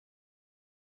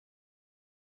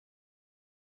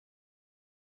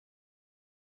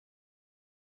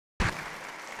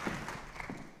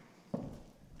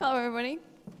Hello, everybody.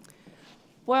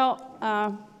 Well,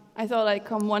 I thought I'd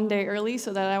come one day early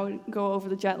so that I would go over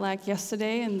the jet lag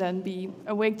yesterday and then be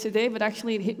awake today, but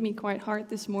actually it hit me quite hard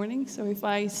this morning. So if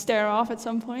I stare off at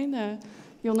some point,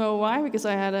 you'll know why, because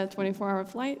I had a 24-hour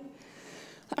flight.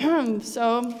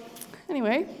 So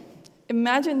anyway,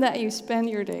 imagine that you spend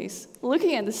your days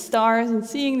looking at the stars and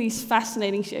seeing these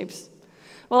fascinating shapes.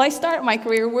 Well, I started my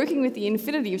career working with the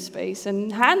infinity of space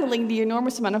and handling the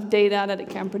enormous amount of data that it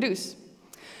can produce.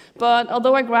 But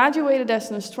although I graduated as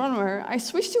an astronomer, I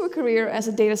switched to a career as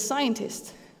a data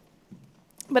scientist.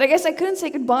 But I guess I couldn't say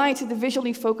goodbye to the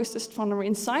visually focused astronomer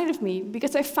inside of me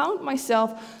because I found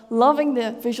myself loving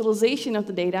the visualization of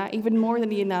the data even more than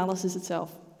the analysis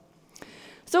itself.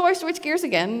 So I switched gears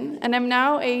again, and I'm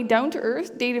now a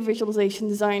down-to-earth data visualization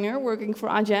designer working for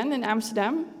Agen in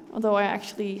Amsterdam, although I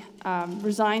actually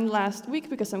resigned last week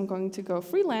because I'm going to go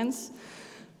freelance.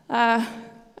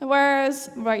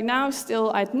 Whereas right now,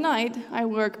 still at night, I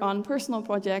work on personal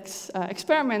projects,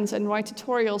 experiments, and write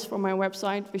tutorials for my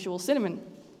website, Visual Cinnamon.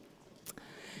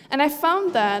 And I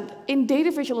found that in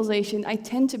data visualization, I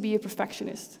tend to be a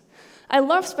perfectionist. I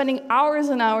love spending hours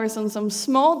and hours on some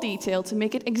small detail to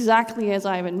make it exactly as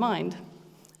I have in mind.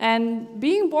 And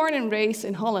being born and raised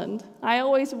in Holland, I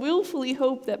always willfully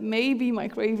hope that maybe my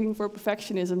craving for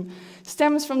perfectionism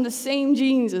stems from the same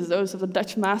genes as those of the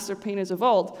Dutch master painters of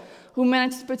old, who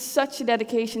managed to put such a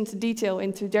dedication to detail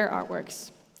into their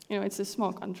artworks. You know, it's a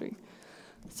small country.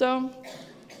 So,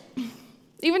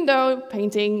 even though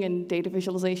painting and data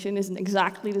visualization isn't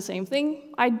exactly the same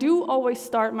thing, I do always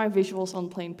start my visuals on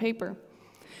plain paper.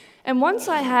 And once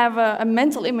I have a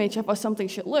mental image of how something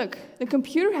should look, the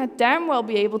computer had damn well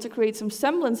be able to create some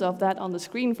semblance of that on the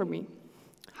screen for me.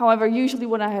 However, usually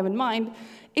what I have in mind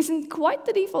isn't quite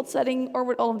the default setting or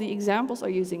what all of the examples are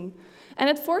using. And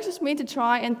it forces me to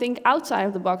try and think outside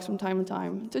of the box from time to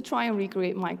time to try and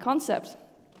recreate my concept.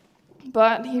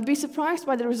 But you'd be surprised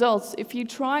by the results if you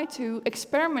try to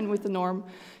experiment with the norm,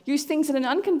 use things in an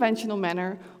unconventional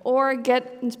manner, or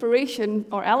get inspiration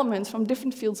or elements from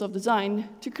different fields of design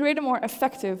to create a more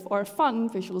effective or fun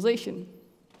visualization.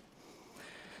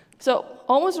 So,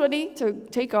 almost ready to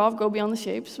take off, go beyond the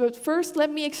shapes, but first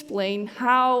let me explain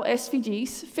how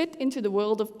SVGs fit into the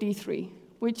world of D3,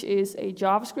 which is a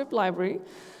JavaScript library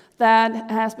that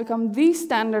has become the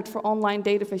standard for online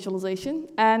data visualization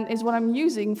and is what I'm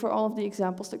using for all of the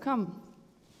examples to come.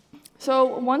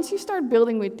 So once you start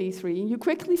building with D3, you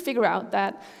quickly figure out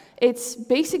that its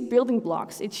basic building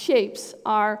blocks, its shapes,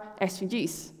 are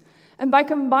SVGs. And by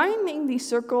combining these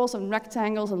circles and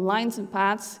rectangles and lines and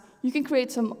paths, you can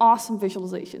create some awesome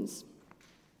visualizations.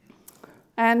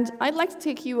 And I'd like to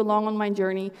take you along on my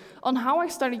journey on how I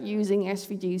started using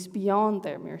SVGs beyond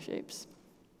their mere shapes.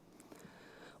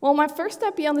 Well, my first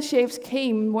step beyond the shapes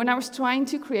came when I was trying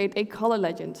to create a color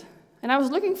legend. And I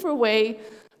was looking for a way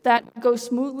that goes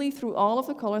smoothly through all of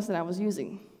the colors that I was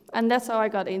using. And that's how I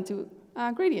got into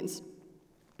gradients.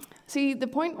 See, the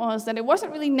point was that it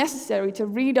wasn't really necessary to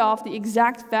read off the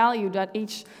exact value that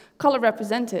each color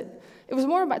represented. It was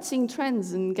more about seeing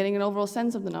trends and getting an overall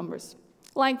sense of the numbers,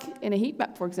 like in a heat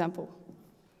map, for example.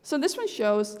 So this one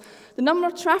shows the number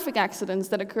of traffic accidents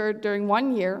that occurred during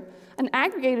 1 year and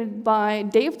aggregated by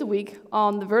day of the week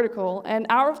on the vertical and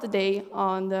hour of the day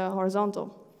on the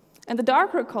horizontal. And the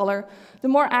darker color, the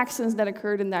more accidents that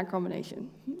occurred in that combination.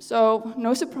 So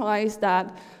no surprise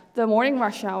that the morning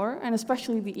rush hour, and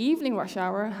especially the evening rush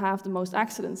hour, have the most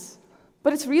accidents.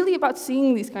 But it's really about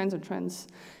seeing these kinds of trends.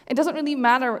 It doesn't really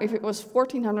matter if it was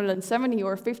 1,470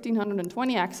 or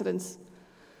 1,520 accidents.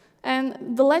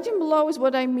 And the legend below is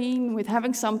what I mean with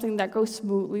having something that goes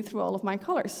smoothly through all of my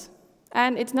colors.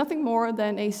 And it's nothing more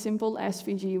than a simple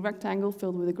SVG rectangle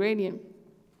filled with a gradient.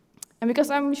 And because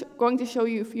I'm going to show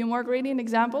you a few more gradient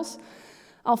examples,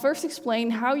 I'll first explain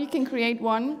how you can create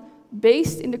one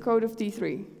based in the code of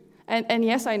D3. And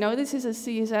yes, I know this is a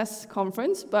CSS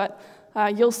conference, but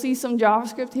you'll see some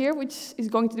JavaScript here, which is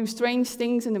going to do strange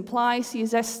things and imply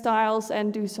CSS styles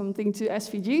and do something to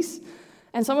SVGs.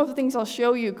 And some of the things I'll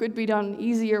show you could be done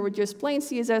easier with just plain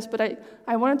CSS, but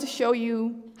I wanted to show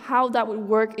you how that would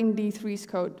work in D3's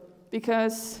code.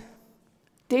 Because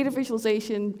data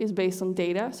visualization is based on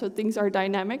data, so things are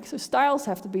dynamic, so styles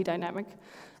have to be dynamic.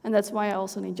 And that's why I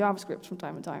also need JavaScript from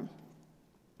time to time.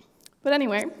 But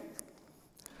anyway,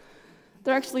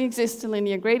 there actually exists a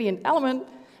linear gradient element,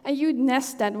 and you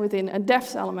nest that within a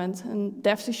defs element. And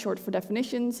defs is short for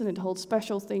definitions, and it holds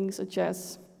special things such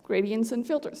as gradients and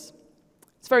filters.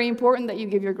 It's very important that you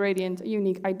give your gradient a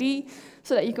unique ID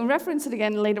so that you can reference it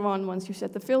again later on once you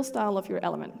set the fill style of your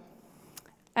element.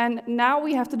 And now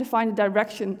we have to define the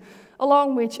direction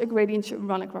along which a gradient should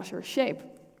run across your shape.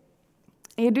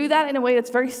 And you do that in a way that's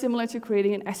very similar to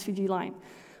creating an SVG line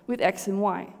with x and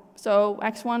y. So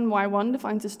x1, y1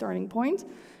 defines a starting point,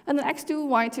 and then x2,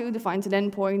 y2 defines an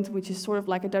endpoint, which is sort of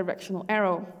like a directional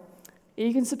arrow.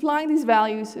 You can supply these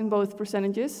values in both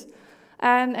percentages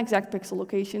and exact pixel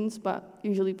locations, but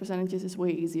usually percentages is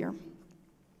way easier.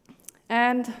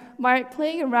 And by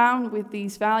playing around with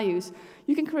these values,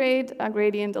 you can create a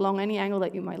gradient along any angle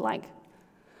that you might like.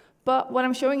 But what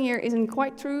I'm showing here isn't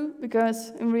quite true, because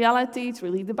in reality, it's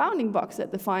really the bounding box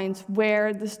that defines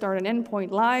where the start and end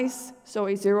point lies. So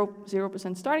a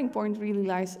 0% starting point really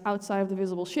lies outside of the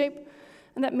visible shape.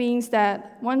 And that means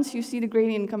that once you see the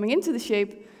gradient coming into the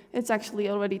shape, it's actually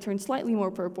already turned slightly more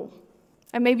purple.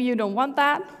 And maybe you don't want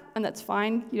that, and that's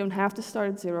fine. You don't have to start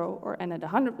at 0 or end at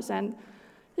 100%.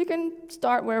 You can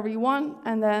start wherever you want,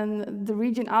 and then the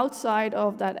region outside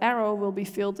of that arrow will be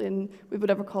filled in with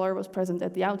whatever color was present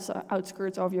at the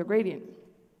outskirts of your gradient.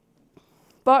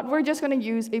 But we're just going to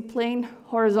use a plain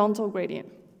horizontal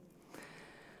gradient.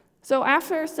 So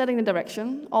after setting the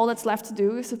direction, all that's left to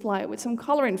do is supply it with some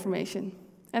color information.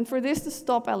 And for this, the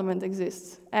stop element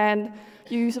exists. And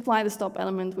you supply the stop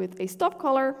element with a stop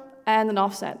color and an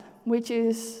offset, which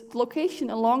is the location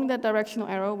along that directional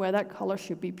arrow where that color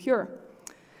should be pure.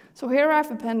 So here I've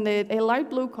appended a light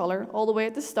blue color all the way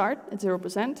at the start at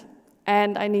 0%,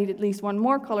 and I need at least one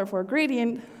more color for a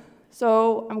gradient,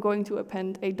 so I'm going to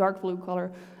append a dark blue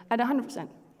color at 100%.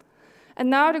 And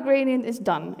now the gradient is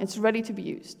done, it's ready to be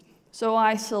used. So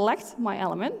I select my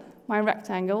element, my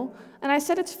rectangle, and I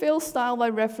set its fill style by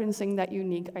referencing that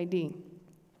unique ID.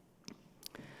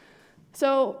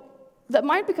 So that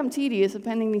might become tedious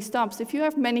appending these stops if you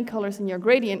have many colors in your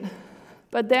gradient,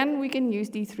 but then we can use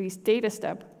D3's data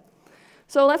step.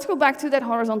 So let's go back to that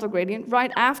horizontal gradient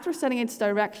right after setting its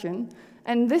direction,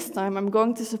 and this time I'm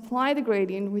going to supply the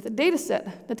gradient with a data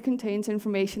set that contains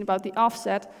information about the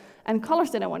offset and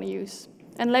colors that I want to use,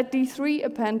 and let D3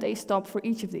 append a stop for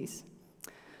each of these.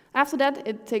 After that,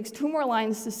 it takes 2 more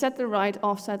lines to set the right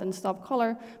offset and stop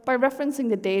color by referencing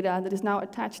the data that is now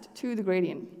attached to the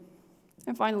gradient.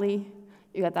 And finally,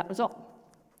 you get that result.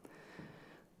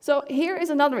 So here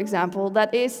is another example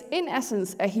that is, in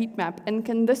essence, a heat map and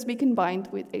can thus be combined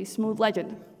with a smooth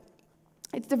legend.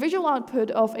 It's the visual output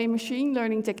of a machine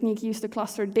learning technique used to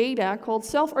cluster data called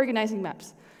self-organizing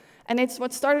maps. And it's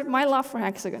what started my love for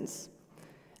hexagons.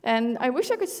 And I wish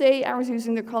I could say I was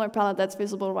using the color palette that's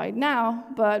visible right now,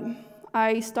 but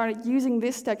I started using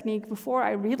this technique before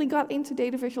I really got into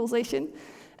data visualization.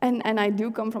 And I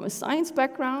do come from a science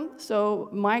background, so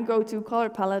my go-to color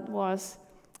palette was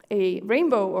a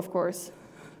rainbow, of course,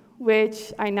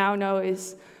 which I now know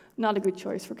is not a good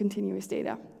choice for continuous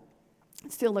data.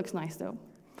 It still looks nice, though.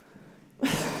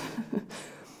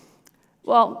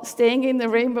 Well, staying in the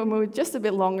rainbow mood just a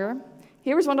bit longer,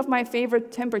 here is one of my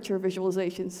favorite temperature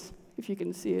visualizations, if you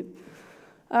can see it.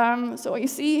 So what you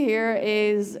see here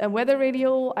is a weather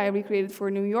radial I recreated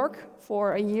for New York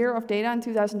for a year of data in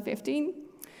 2015.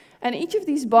 And each of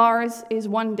these bars is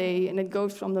one day, and it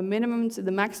goes from the minimum to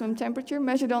the maximum temperature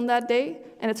measured on that day,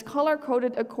 and it's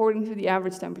color-coded according to the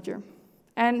average temperature.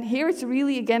 And here it's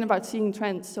really, again, about seeing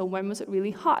trends. So when was it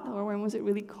really hot, or when was it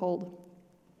really cold?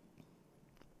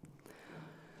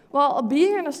 Well,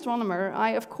 being an astronomer,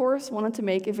 I, of course, wanted to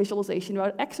make a visualization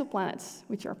about exoplanets,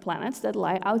 which are planets that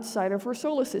lie outside of our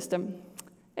solar system.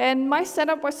 And my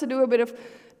setup was to do a bit of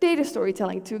data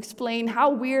storytelling to explain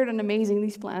how weird and amazing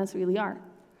these planets really are.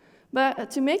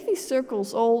 But to make these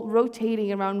circles all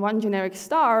rotating around one generic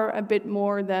star a bit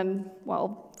more than,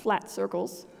 well, flat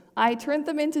circles, I turned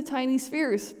them into tiny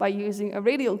spheres by using a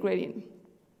radial gradient.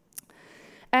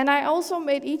 And I also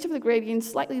made each of the gradients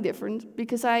slightly different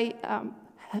because I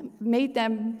made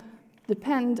them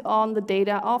depend on the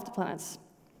data of the planets.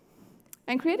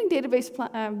 And creating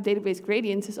database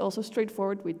gradients is also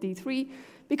straightforward with D3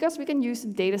 because we can use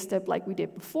the data step like we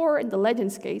did before in the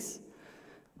legends case.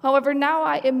 However, now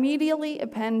I immediately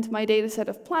append my dataset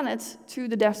of planets to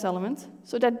the depth element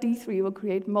so that D3 will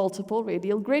create multiple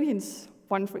radial gradients,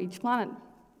 one for each planet.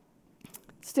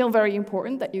 It's still very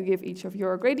important that you give each of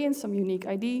your gradients some unique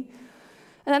ID.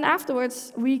 And then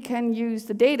afterwards, we can use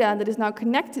the data that is now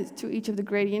connected to each of the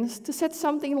gradients to set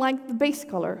something like the base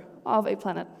color of a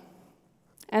planet.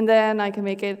 And then I can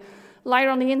make it lighter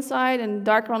on the inside and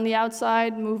darker on the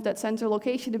outside, move that center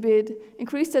location a bit,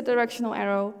 increase that directional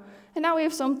arrow, and now we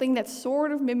have something that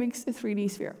sort of mimics a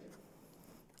 3D sphere.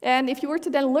 And if you were to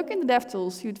then look in the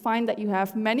DevTools, you'd find that you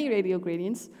have many radial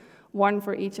gradients, one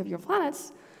for each of your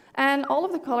planets, and all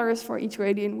of the colors for each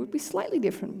gradient would be slightly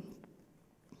different.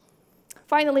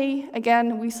 Finally,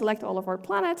 again, we select all of our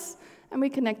planets, and we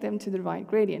connect them to the right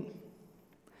gradient.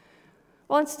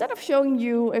 Well, instead of showing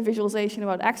you a visualization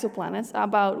about exoplanets,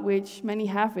 about which many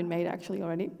have been made actually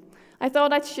already, I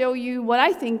thought I'd show you what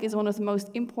I think is one of the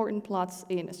most important plots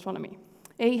in astronomy,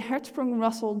 a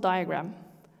Hertzsprung-Russell diagram.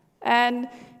 And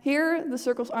here, the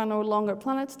circles are no longer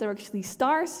planets, they're actually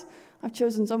stars. I've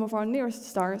chosen some of our nearest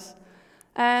stars.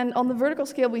 And on the vertical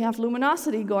scale, we have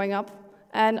luminosity going up,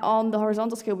 and on the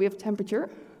horizontal scale, we have temperature.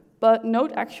 But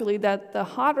note actually that the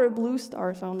hotter blue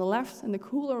stars are on the left, and the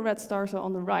cooler red stars are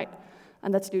on the right.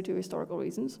 And that's due to historical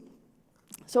reasons.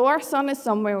 So our sun is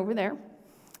somewhere over there.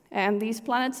 And these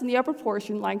planets in the upper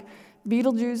portion, like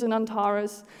Betelgeuse and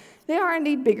Antares, they are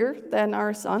indeed bigger than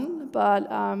our sun, but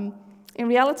in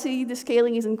reality, the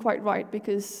scaling isn't quite right,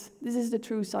 because this is the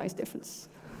true size difference.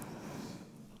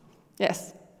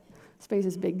 Yes, space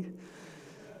is big.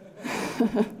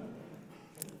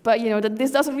 But you know,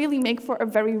 this doesn't really make for a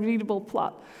very readable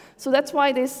plot. So that's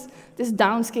why this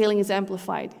downscaling is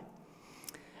amplified.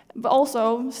 But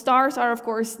also, stars are, of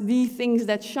course, the things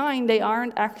that shine. They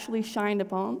aren't actually shined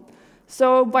upon.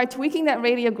 So by tweaking that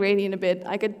radial gradient a bit,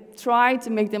 I could try to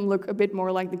make them look a bit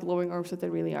more like the glowing orbs that they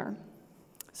really are.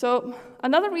 So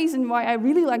another reason why I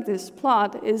really like this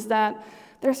plot is that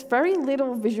there's very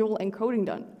little visual encoding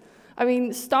done. I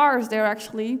mean, stars, they're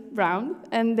actually round,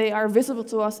 and they are visible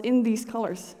to us in these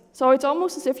colors. So it's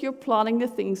almost as if you're plotting the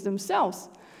things themselves.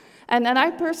 And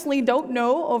I personally don't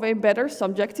know of a better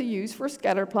subject to use for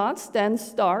scatter plots than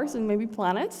stars and maybe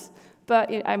planets,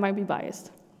 but I might be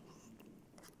biased.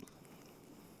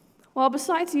 Well,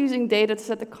 besides using data to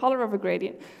set the color of a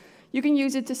gradient, you can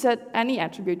use it to set any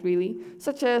attribute, really,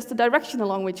 such as the direction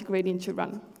along which a gradient should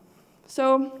run.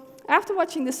 So after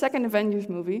watching the second Avengers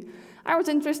movie, I was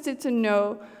interested to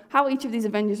know how each of these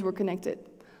Avengers were connected.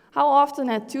 How often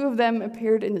had two of them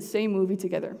appeared in the same movie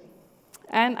together?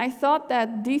 And I thought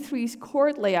that D3's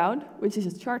chord layout, which is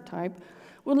a chart type,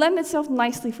 would lend itself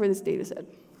nicely for this dataset.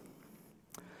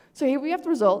 So here we have the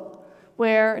result,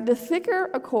 where the thicker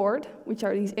a chord, which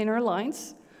are these inner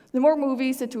lines, the more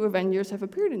movies the two Avengers have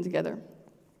appeared in together.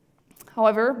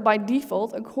 However, by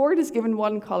default, a chord is given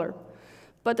one color.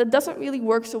 But that doesn't really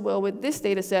work so well with this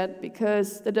dataset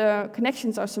because the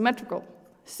connections are symmetrical.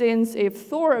 Since if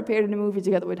Thor appeared in a movie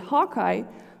together with Hawkeye,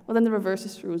 well, then the reverse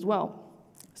is true as well.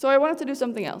 So I wanted to do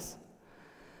something else.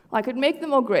 I could make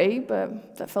them all gray,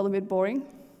 but that felt a bit boring.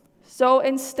 So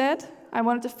instead, I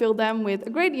wanted to fill them with a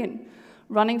gradient,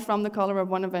 running from the color of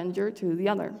one Avenger to the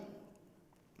other.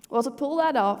 Well, to pull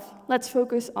that off, let's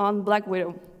focus on Black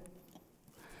Widow.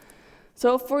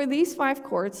 So for these 5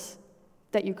 chords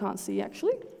that you can't see,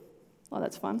 actually, well,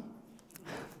 that's fun.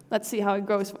 Let's see how it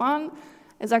goes on.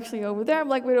 It's actually over there,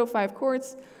 Black Widow, 5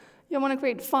 chords. You want to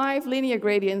create 5 linear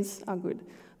gradients, oh good,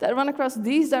 that run across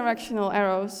these directional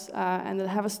arrows and that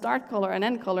have a start color and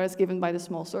end color as given by the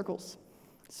small circles.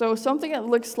 So something that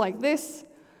looks like this,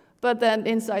 but then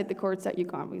inside the chords that you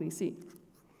can't really see.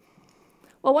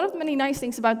 Well, one of the many nice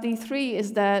things about D3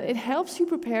 is that it helps you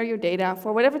prepare your data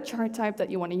for whatever chart type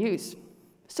that you want to use.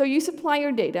 So you supply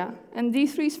your data, and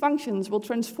D3's functions will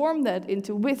transform that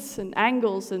into widths and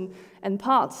angles and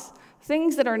paths,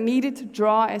 things that are needed to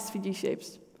draw SVG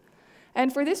shapes.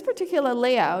 And for this particular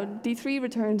layout, D3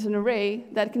 returns an array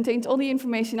that contains all the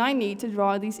information I need to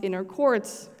draw these inner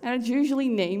chords, and it's usually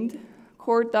named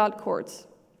chord.chords.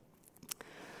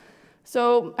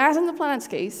 So, as in the planet's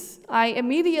case, I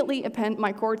immediately append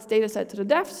my chords dataset to the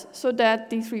defs so that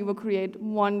D3 will create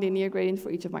one linear gradient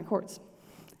for each of my chords.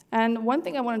 And one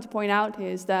thing I wanted to point out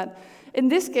is that in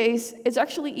this case, it's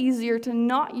actually easier to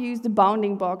not use the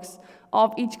bounding box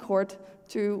of each chord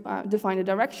to define the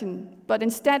direction, but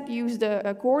instead use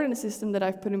the coordinate system that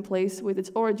I've put in place with its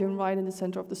origin right in the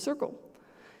center of the circle.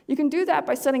 You can do that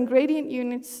by setting gradient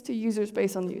units to users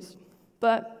based on use.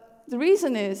 But the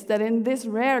reason is that in this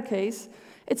rare case,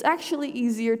 it's actually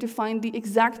easier to find the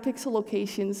exact pixel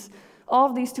locations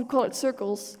of these 2 colored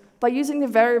circles by using the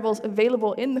variables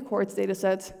available in the chords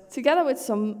dataset together with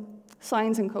some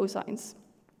sines and cosines.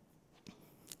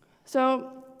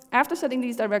 So after setting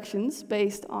these directions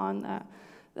based on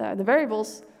the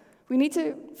variables, we need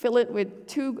to fill it with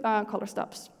 2 color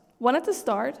stubs. One at the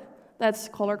start, that's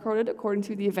color-coded according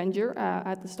to the Avenger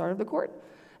at the start of the chord,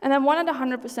 and then one at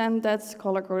 100% that's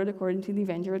color-coded according to the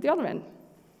Avenger at the other end.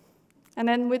 And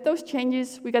then with those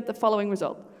changes, we get the following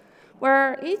result,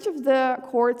 where each of the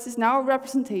chords is now a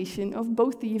representation of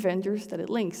both the Avengers that it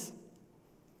links.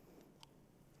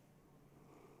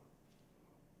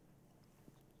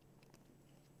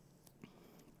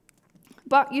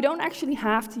 But you don't actually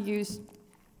have to use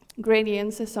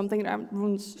gradients as something that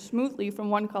runs smoothly from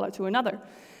one color to another.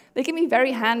 They can be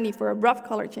very handy for abrupt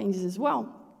color changes as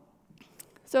well.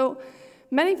 So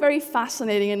many very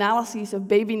fascinating analyses of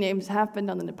baby names have been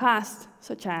done in the past,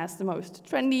 such as the most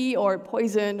trendy or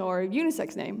poison or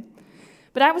unisex name.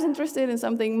 But I was interested in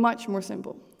something much more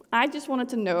simple. I just wanted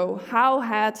to know how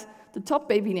had the top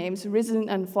baby names risen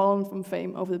and fallen from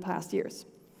fame over the past years.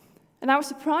 And I was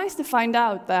surprised to find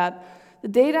out that the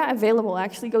data available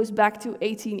actually goes back to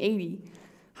 1880.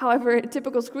 However, a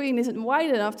typical screen isn't wide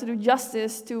enough to do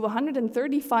justice to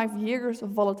 135 years of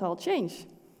volatile change.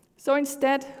 So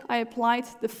instead, I applied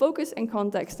the focus and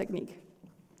context technique,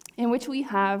 in which we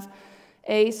have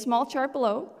a small chart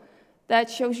below that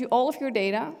shows you all of your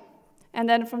data, and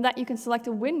then from that you can select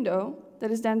a window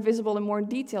that is then visible in more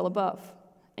detail above.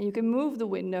 And you can move the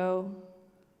window,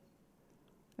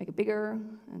 make it bigger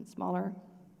and smaller.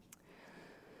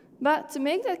 But to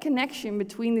make that connection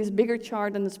between this bigger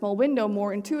chart and the small window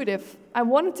more intuitive, I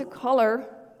wanted to color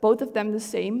both of them the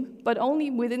same, but only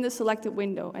within the selected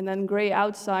window, and then gray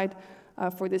outside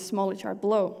for this smaller chart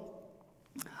below.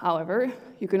 However,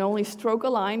 you can only stroke a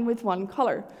line with one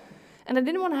color. And I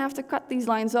didn't want to have to cut these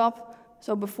lines up,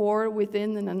 so before,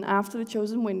 within, and then after the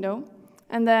chosen window,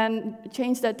 and then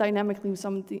change that dynamically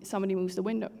when somebody moves the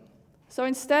window. So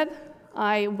instead,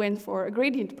 I went for a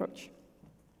gradient approach.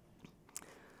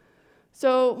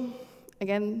 So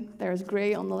again, there's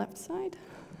gray on the left side.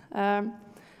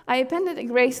 I appended a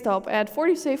gray stop at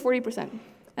 40%.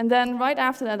 And then right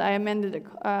after that, I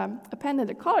appended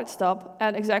a colored stop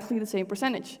at exactly the same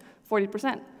percentage,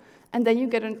 40%. And then you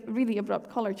get a really abrupt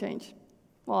color change.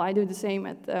 Well, I do the same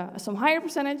at some higher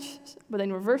percentage, but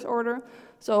in reverse order.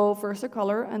 So first a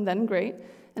color and then gray.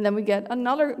 And then we get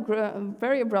another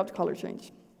very abrupt color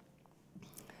change.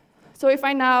 So if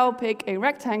I now pick a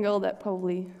rectangle that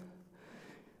probably,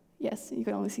 yes, you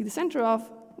can only see the center of,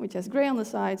 which has gray on the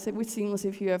sides, it would seem as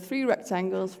if you have 3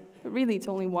 rectangles, but really it's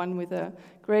only one with a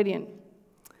gradient.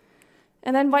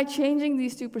 And then by changing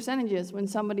these 2 percentages, when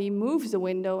somebody moves the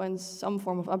window and some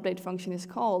form of update function is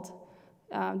called,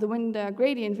 the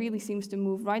gradient really seems to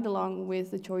move right along with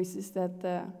the choices that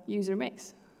the user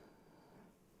makes.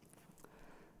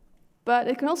 But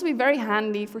it can also be very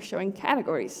handy for showing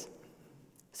categories.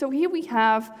 So here we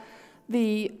have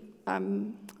the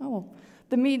trend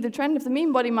of the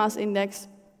mean body mass index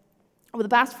over the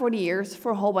past 40 years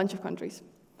for a whole bunch of countries.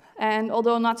 And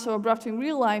although not so abrupt in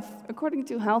real life, according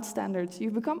to health standards,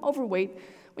 you become overweight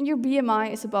when your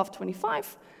BMI is above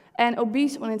 25 and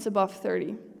obese when it's above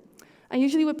 30. And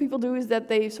usually what people do is that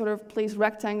they sort of place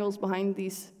rectangles behind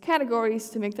these categories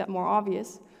to make that more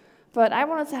obvious. But I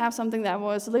wanted to have something that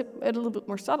was a little bit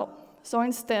more subtle. So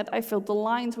instead, I filled the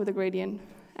lines with a gradient.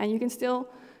 And you can still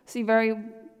see very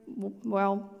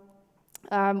well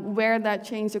where that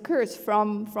change occurs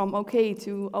from okay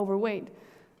to overweight.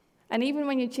 And even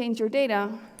when you change your data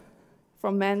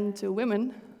from men to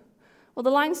women, well, the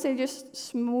lines, they just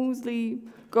smoothly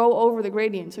go over the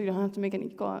gradient, so you don't have to make any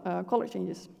color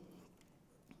changes.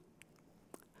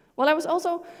 Well, I was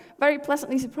also very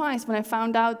pleasantly surprised when I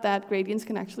found out that gradients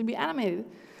can actually be animated.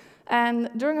 And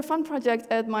during a fun project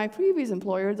at my previous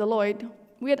employer, Deloitte,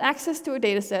 we had access to a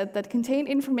data set that contained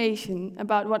information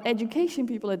about what education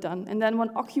people had done and then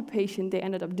what occupation they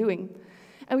ended up doing.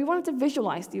 And we wanted to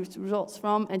visualize these results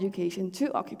from education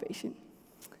to occupation.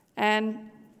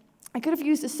 And I could have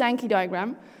used a Sankey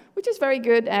diagram, which is very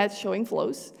good at showing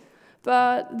flows.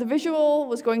 But the visual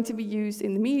was going to be used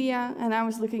in the media, and I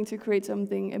was looking to create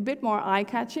something a bit more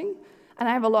eye-catching. And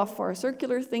I have a love for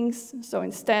circular things, so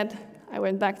instead, I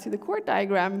went back to the chord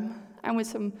diagram, and with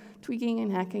some tweaking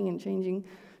and hacking and changing,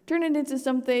 turned it into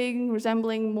something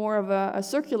resembling more of a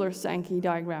circular Sankey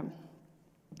diagram.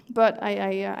 But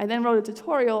I then wrote a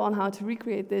tutorial on how to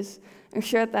recreate this and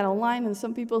shared that online, and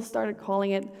some people started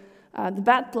calling it the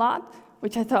bad plot,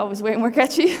 which I thought was way more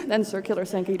catchy than circular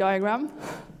Sankey diagram.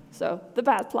 So, the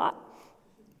bad plot.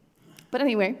 But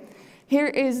anyway, here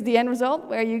is the end result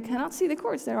where you cannot see the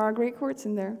chords. There are gray chords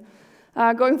in there.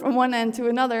 Going from one end to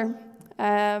another,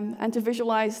 and to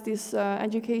visualize this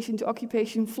education to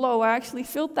occupation flow, I actually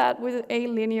filled that with a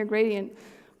linear gradient,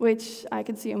 which I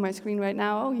can see on my screen right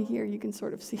now. Oh, here you can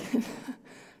sort of see it.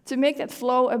 To make that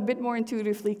flow a bit more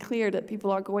intuitively clear that people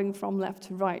are going from left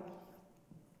to right.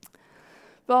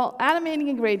 Well, animating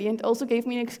a gradient also gave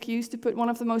me an excuse to put one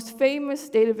of the most famous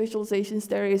data visualizations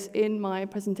there is in my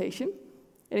presentation.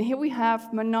 And here we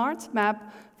have Menard's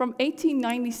map from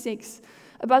 1896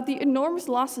 about the enormous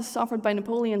losses suffered by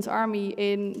Napoleon's army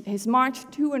in his march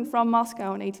to and from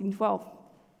Moscow in 1812.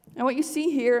 And what you see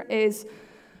here is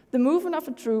the movement of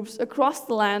the troops across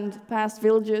the land, past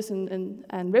villages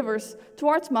and rivers,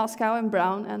 towards Moscow in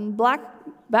brown and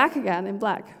back again in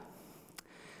black.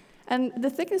 And the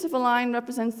thickness of a line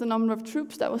represents the number of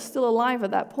troops that was still alive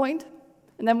at that point.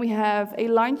 And then we have a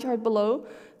line chart below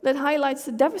that highlights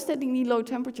the devastatingly low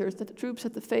temperatures that the troops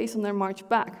had to face on their march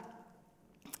back.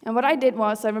 And what I did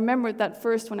was, I remembered that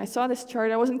first when I saw this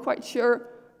chart, I wasn't quite sure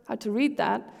how to read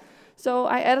that. So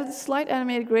I added a slight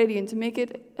animated gradient to make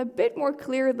it a bit more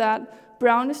clear that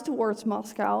brown is towards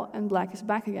Moscow and black is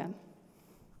back again.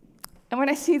 And when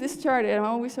I see this chart, I'm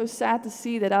always so sad to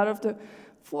see that out of the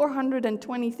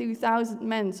 423,000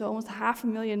 men, so almost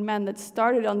 500,000 men that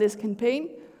started on this campaign,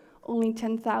 only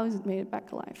 10,000 made it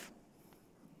back alive.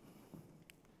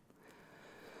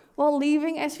 While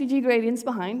leaving SVG gradients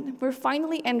behind, we're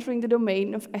finally entering the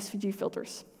domain of SVG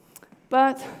filters.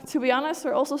 But to be honest,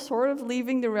 we're also sort of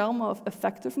leaving the realm of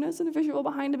effectiveness in the visual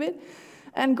behind a bit,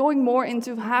 and going more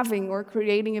into having or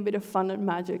creating a bit of fun and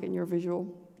magic in your visual.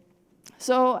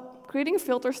 So creating a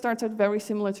filter starts out very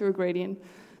similar to a gradient.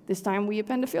 This time we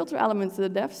append a filter element to the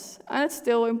depths, and it's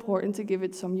still important to give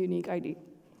it some unique ID.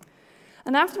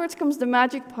 And afterwards comes the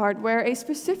magic part, where a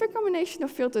specific combination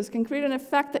of filters can create an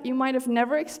effect that you might have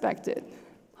never expected.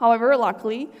 However,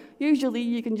 luckily, usually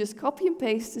you can just copy and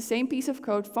paste the same piece of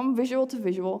code from visual to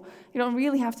visual. You don't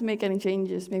really have to make any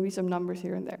changes, maybe some numbers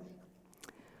here and there.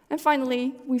 And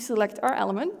finally, we select our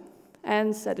element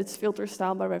and set its filter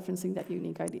style by referencing that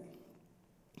unique ID.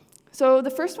 So the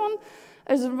first one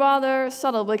is rather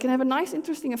subtle, but it can have a nice,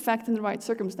 interesting effect in the right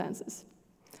circumstances.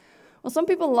 Well, some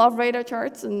people love radar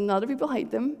charts and other people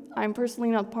hate them. I'm personally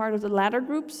not part of the latter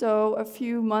group, so a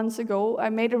few months ago I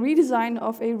made a redesign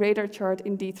of a radar chart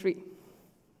in D3.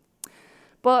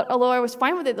 But although I was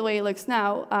fine with it the way it looks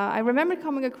now, I remember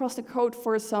coming across the code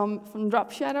for some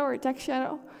drop shadow or text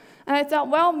shadow, and I thought,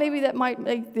 well, maybe that might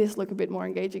make this look a bit more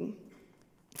engaging.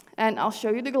 And I'll show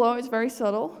you the glow, it's very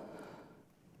subtle.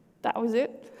 That was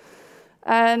it.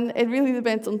 And it really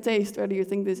depends on taste whether you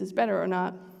think this is better or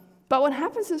not. But what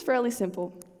happens is fairly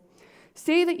simple.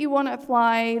 Say that you want to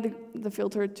apply the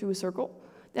filter to a circle,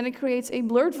 then it creates a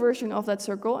blurred version of that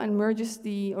circle and merges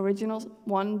the original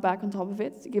one back on top of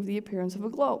it to give the appearance of a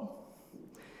glow.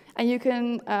 And you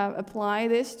can apply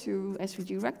this to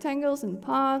SVG rectangles and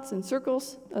pods and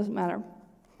circles, doesn't matter.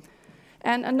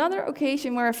 And another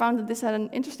occasion where I found that this had an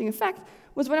interesting effect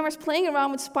was when I was playing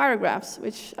around with spirographs,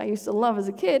 which I used to love as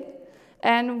a kid.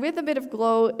 And with a bit of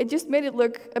glow, it just made it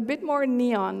look a bit more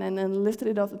neon and then lifted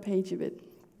it off the page a bit.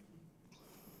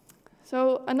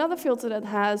 So another filter that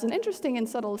has an interesting and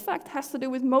subtle effect has to do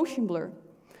with motion blur.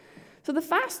 So the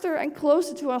faster and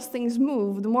closer to us things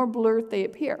move, the more blurred they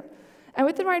appear. And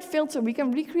with the right filter, we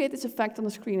can recreate this effect on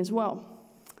the screen as well.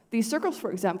 These circles,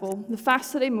 for example, the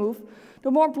faster they move, the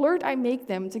more blurred I make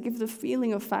them to give the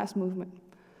feeling of fast movement.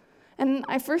 And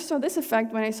I first saw this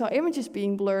effect when I saw images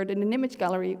being blurred in an image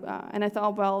gallery, and I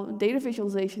thought, well, data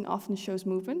visualization often shows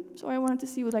movement, so I wanted to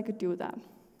see what I could do with that.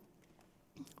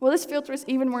 Well, this filter is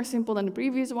even more simple than the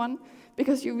previous one,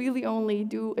 because you really only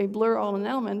do a blur on an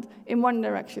element in one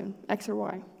direction, X or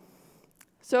Y.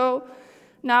 So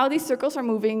now these circles are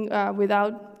moving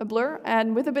without a blur,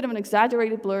 and with a bit of an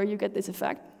exaggerated blur, you get this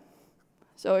effect.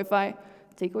 So if I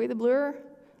take away the blur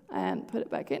and put it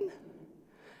back in,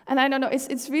 and I don't know,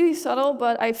 it's really subtle,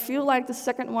 but I feel like the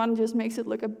second one just makes it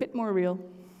look a bit more real.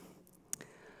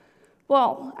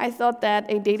 Well, I thought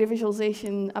that a data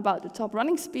visualization about the top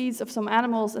running speeds of some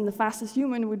animals and the fastest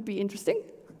human would be interesting.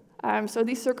 So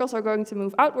these circles are going to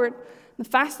move outward. The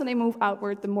faster they move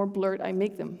outward, the more blurred I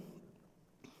make them.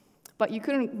 But you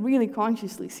couldn't really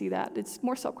consciously see that. It's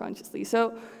more subconsciously.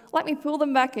 So let me pull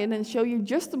them back in and show you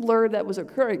just the blur that was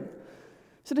occurring.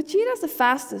 So the cheetah is the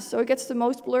fastest, so it gets the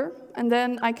most blur, and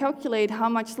then I calculate how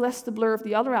much less the blur of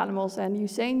the other animals and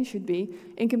Usain should be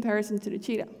in comparison to the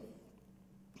cheetah.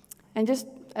 And just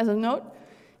as a note,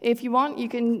 if you want, you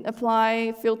can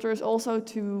apply filters also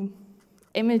to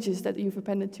images that you've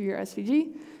appended to your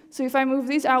SVG. So if I move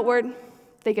these outward,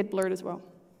 they get blurred as well.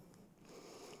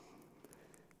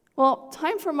 Well,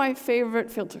 time for my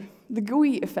favorite filter, the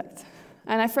gooey effect.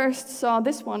 And I first saw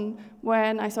this one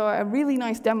when I saw a really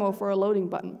nice demo for a loading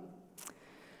button.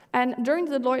 And during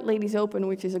the Deloitte Ladies Open,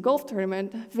 which is a golf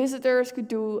tournament, visitors could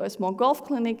do a small golf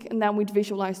clinic, and then we'd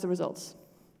visualize the results.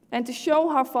 And to show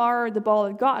how far the ball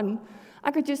had gotten,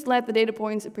 I could just let the data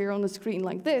points appear on the screen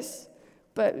like this.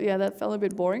 But yeah, that felt a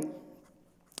bit boring.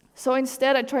 So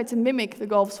instead, I tried to mimic the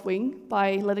golf swing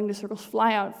by letting the circles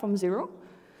fly out from 0.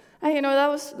 And you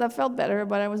know, that felt better,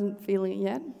 but I wasn't feeling it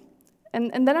yet.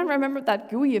 And then I remembered that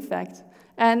gooey effect.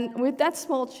 And with that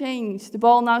small change, the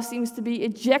ball now seems to be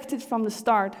ejected from the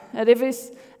start, as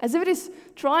if it is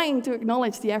trying to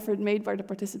acknowledge the effort made by the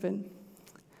participant.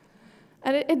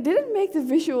 And it didn't make the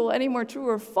visual any more true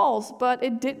or false, but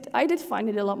I did find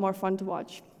it a lot more fun to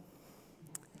watch.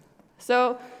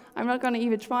 So I'm not going to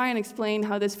even try and explain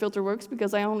how this filter works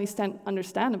because I only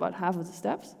understand about half of the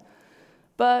steps.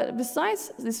 But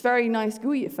besides this very nice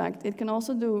gooey effect, it can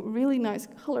also do really nice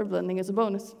color blending as a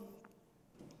bonus.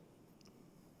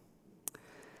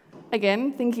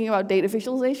 Again, thinking about data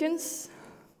visualizations,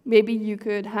 maybe you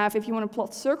could have, if you want to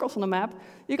plot circles on a map,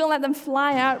 you can let them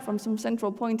fly out from some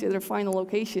central point to their final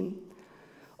location.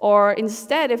 Or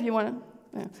instead, if you want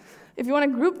to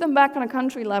group them back on a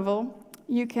country level,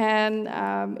 you can,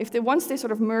 once they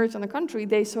sort of merge on a country,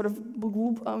 they sort of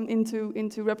group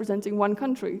into representing one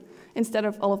country instead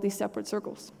of all of these separate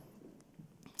circles.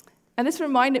 And this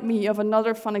reminded me of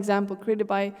another fun example created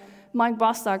by Mike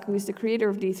Bostock, who is the creator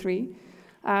of D3,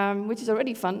 which is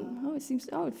already fun.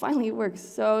 It finally works.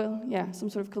 So yeah, some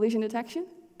sort of collision detection.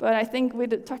 But I think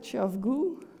with a touch of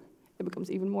goo, it becomes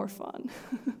even more fun.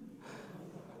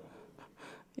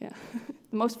 Yeah,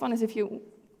 the most fun is if you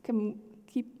can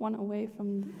keep one away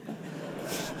from.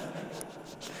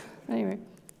 Anyway.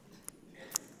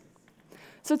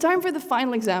 So time for the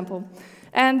final example.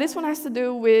 And this one has to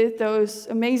do with those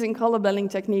amazing color blending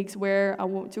techniques where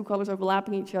two colors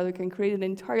overlapping each other can create an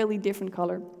entirely different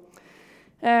color.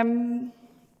 I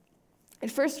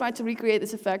first tried to recreate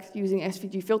this effect using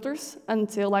SVG filters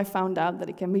until I found out that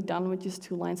it can be done with just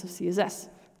 2 lines of CSS.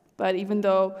 But even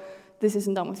though this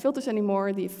isn't done with filters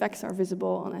anymore, the effects are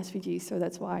visible on SVGs, so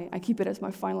that's why I keep it as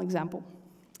my final example.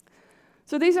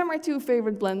 So these are my 2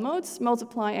 favorite blend modes,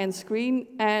 multiply and screen.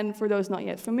 And for those not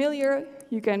yet familiar,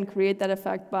 you can create that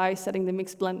effect by setting the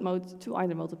mixed blend mode to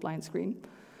either multiply and screen.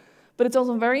 But it's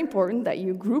also very important that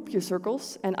you group your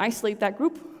circles and isolate that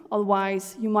group.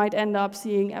 Otherwise, you might end up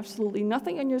seeing absolutely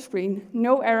nothing on your screen,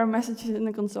 no error messages in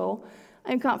the console,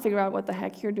 and you can't figure out what the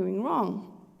heck you're doing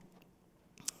wrong.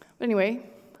 But anyway,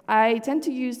 I tend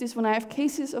to use this when I have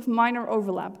cases of minor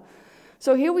overlap.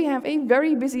 So here we have a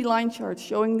very busy line chart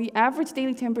showing the average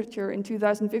daily temperature in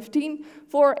 2015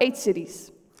 for 8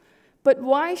 cities. But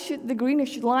why should the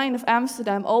greenish line of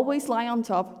Amsterdam always lie on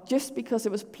top just because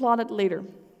it was plotted later?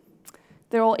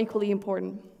 They're all equally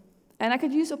important. And I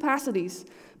could use opacities.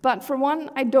 But for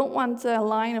one, I don't want the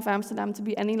line of Amsterdam to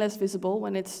be any less visible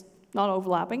when it's not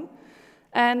overlapping.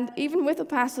 And even with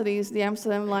opacities, the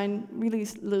Amsterdam line really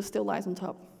still lies on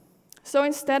top. So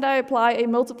instead, I apply a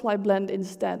multiply blend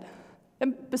instead.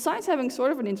 And besides having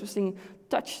sort of an interesting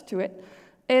touch to it,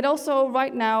 it also,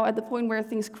 right now, at the point where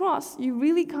things cross, you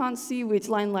really can't see which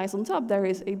line lies on top. There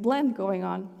is a blend going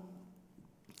on.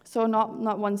 So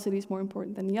not one city is more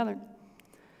important than the other.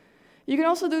 You can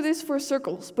also do this for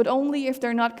circles, but only if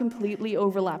they're not completely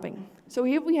overlapping. So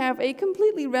here we have a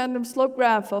completely random slope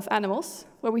graph of animals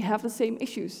where we have the same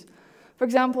issues. For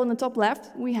example, in the top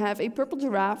left, we have a purple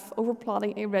giraffe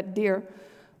overplotting a red deer.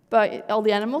 But all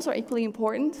the animals are equally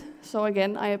important, so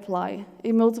again, I apply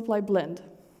a multiply blend.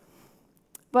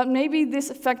 But maybe this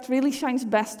effect really shines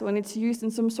best when it's used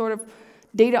in some sort of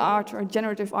data art or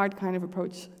generative art kind of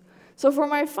approach. So for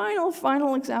my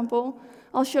final example,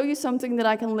 I'll show you something that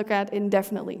I can look at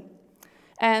indefinitely.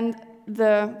 And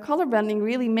the color blending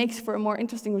really makes for a more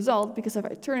interesting result, because if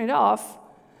I turn it off,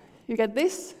 you get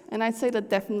this, and I'd say that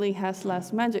definitely has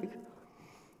less magic.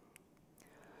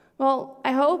 Well,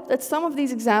 I hope that some of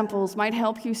these examples might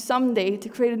help you someday to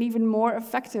create an even more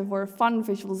effective or fun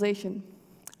visualization.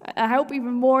 I hope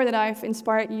even more that I've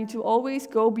inspired you to always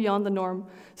go beyond the norm,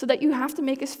 so that you have to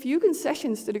make as few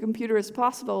concessions to the computer as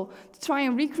possible to try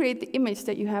and recreate the image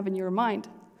that you have in your mind.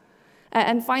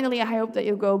 And finally, I hope that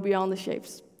you'll go beyond the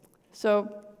shapes.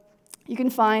 So you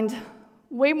can find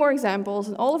way more examples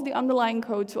and all of the underlying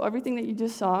code to everything that you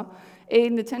just saw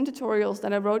in the 10 tutorials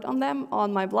that I wrote on them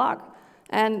on my blog.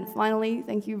 And finally,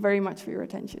 thank you very much for your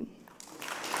attention.